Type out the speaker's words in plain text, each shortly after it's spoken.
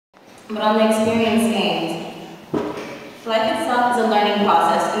but on the experience gained. Life itself is a learning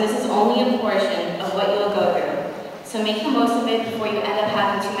process, and this is only a portion of what you will go through. So make the most of it before you end up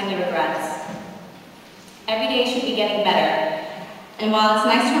having too many regrets. Every day should be getting better. And while it's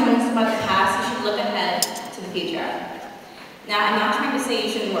nice to reminisce about the past, you should look ahead to the future. Now, I'm not trying to say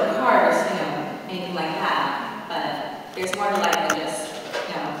you shouldn't work hard or, anything like that, but there's more to life than just,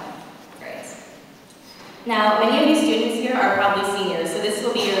 grades. Now, many of you students here are probably seniors, so this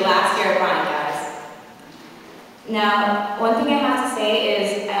will be your last year at Bryant, guys. Now, one thing I have to say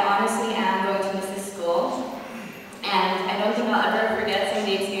is I honestly am going to miss this school, and I don't think I'll ever forget some of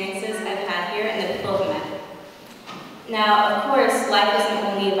the experiences I've had here and the people I've met. Now, of course, life isn't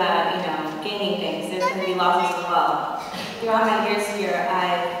only about, gaining things. There's going to be losses as well. Throughout my years here,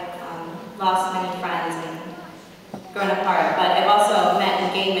 I've lost many friends and grown apart, but I've also met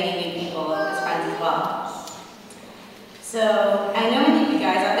and gained many new people as friends as well. So, I know many of you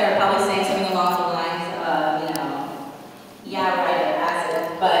guys out there are probably saying something along the lines of, yeah, right, that's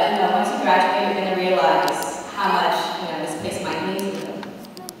it. But, once you graduate, you're going to realize how much, this place might mean to you.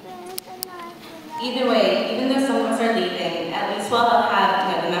 Either way, even though some of us are leaving, at least we'll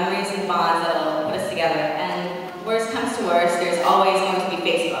have, the memories and bonds that will put us together. And worst comes to worst, there's always going to be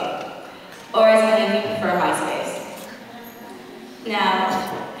Facebook. Or as many of you prefer, MySpace. Now,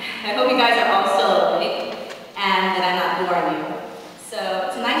 I hope you guys are all still awake and that I'm not boring you. So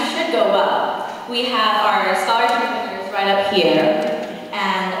tonight should go well. We have our scholarship winners right up here,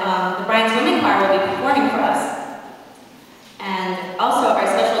 and the Bryant's Women Choir will be performing for us. And also our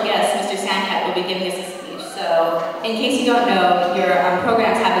special guest, Mr. Sandcat, will be giving us a speech. So in case you don't know, your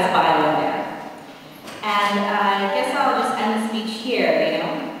programs have his bio in there. And I guess I'll just end the speech here,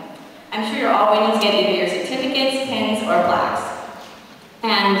 I'm sure you're all waiting to get either your certificates, pins, or plaques.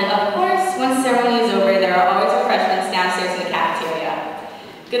 And of course, once the ceremony is over, there are always refreshments downstairs in the cafeteria.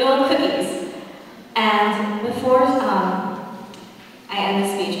 Good old cookies. And before I end the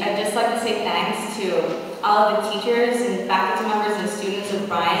speech, I'd just like to say thanks to all of the teachers and faculty members and students of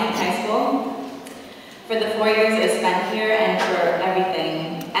Bryant High School for the 4 years I spent here and for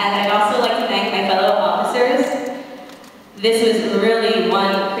everything. And I'd also like to thank my fellow officers. This was really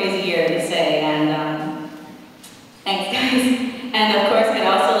one crazy year to say, and thanks guys. And of course, I'd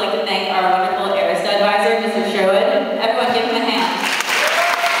also like to thank our wonderful srista advisor, Mr. Sherwood. Everyone give him a hand.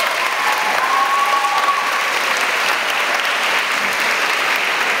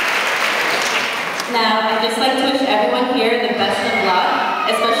 Now, I'd just like to wish everyone here the best of luck,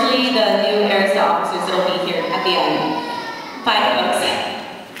 especially the new srista officers that will be here at the end. Bye, folks.